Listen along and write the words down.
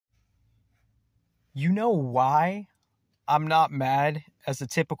You know why I'm not mad as a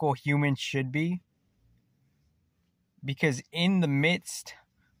typical human should be? Because in the midst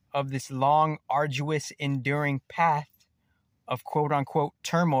of this long, arduous, enduring path of quote unquote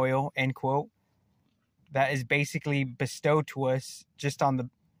turmoil, end quote, that is basically bestowed to us just on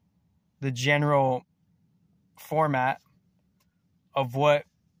the general format of what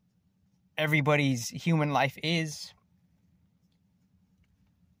everybody's human life is,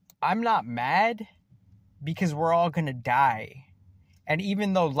 I'm not mad because we're all gonna die. And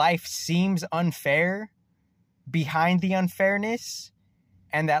even though life seems unfair, behind the unfairness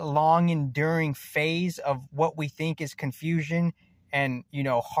and that long enduring phase of what we think is confusion and,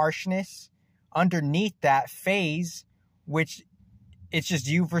 harshness, underneath that phase, which it's just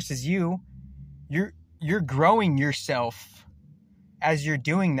you versus you, you're growing yourself as you're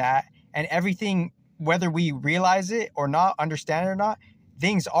doing that. And everything, whether we realize it or not, understand it or not,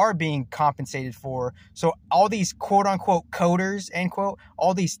 things are being compensated for. So all these quote unquote coders, end quote,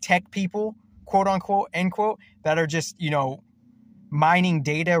 all these tech people, quote unquote, end quote, that are just, mining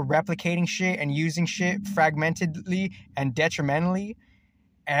data, replicating shit and using shit fragmentedly and detrimentally,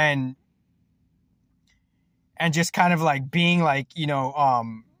 and just kind of like being like,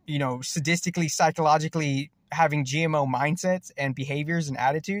 sadistically, psychologically having GMO mindsets and behaviors and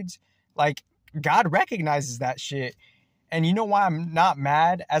attitudes. Like, God recognizes that shit. And you know why I'm not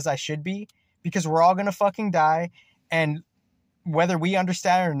mad as I should be? Because we're all gonna fucking die. And whether we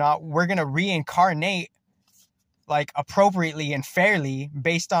understand it or not, we're gonna reincarnate like appropriately and fairly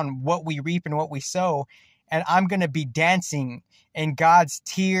based on what we reap and what we sow. And I'm gonna be dancing in God's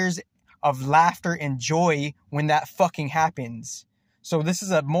tears of laughter and joy when that fucking happens. So this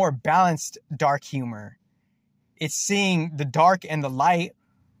is a more balanced dark humor. It's seeing the dark and the light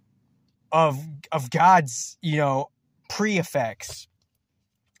of God's, pre-effects.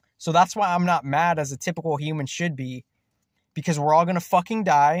 So that's why I'm not mad as a typical human should be, because we're all gonna fucking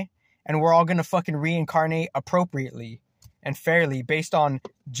die and we're all gonna fucking reincarnate appropriately and fairly based on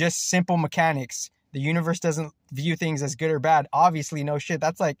just simple mechanics. The universe doesn't view things as good or bad. Obviously, no shit.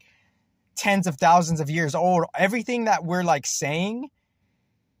 That's like tens of thousands of years old. Everything that we're like saying,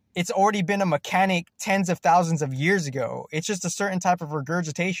 it's already been a mechanic tens of thousands of years ago. It's just a certain type of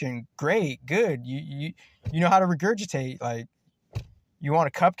regurgitation. Great, good. You know how to regurgitate. Like, you want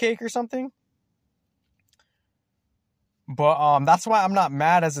a cupcake or something? But that's why I'm not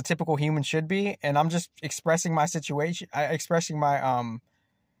mad as a typical human should be, and I'm just expressing my situation, expressing my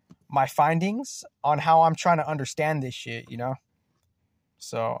my findings on how I'm trying to understand this shit,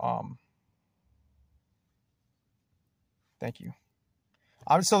 So thank you.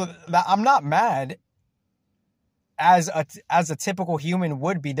 I'm not mad as a typical human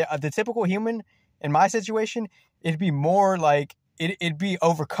would be. The typical human in my situation, it'd be more like it'd be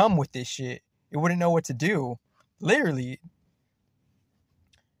overcome with this shit. It wouldn't know what to do, literally.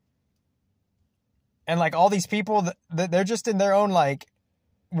 And like all these people, they're just in their own like.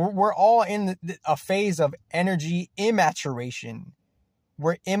 We're all in a phase of energy immaturation.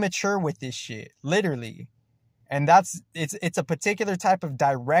 We're immature with this shit, literally. And it's a particular type of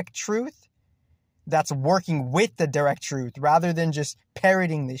direct truth that's working with the direct truth rather than just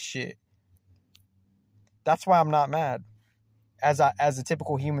parroting this shit. That's why I'm not mad as a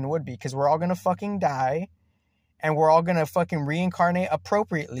typical human would be, because we're all gonna fucking die and we're all gonna fucking reincarnate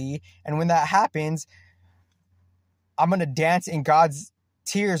appropriately. And when that happens, I'm gonna dance in God's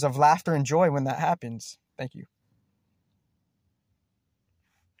tears of laughter and joy when that happens. Thank you.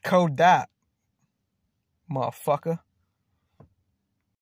 Code that, motherfucker.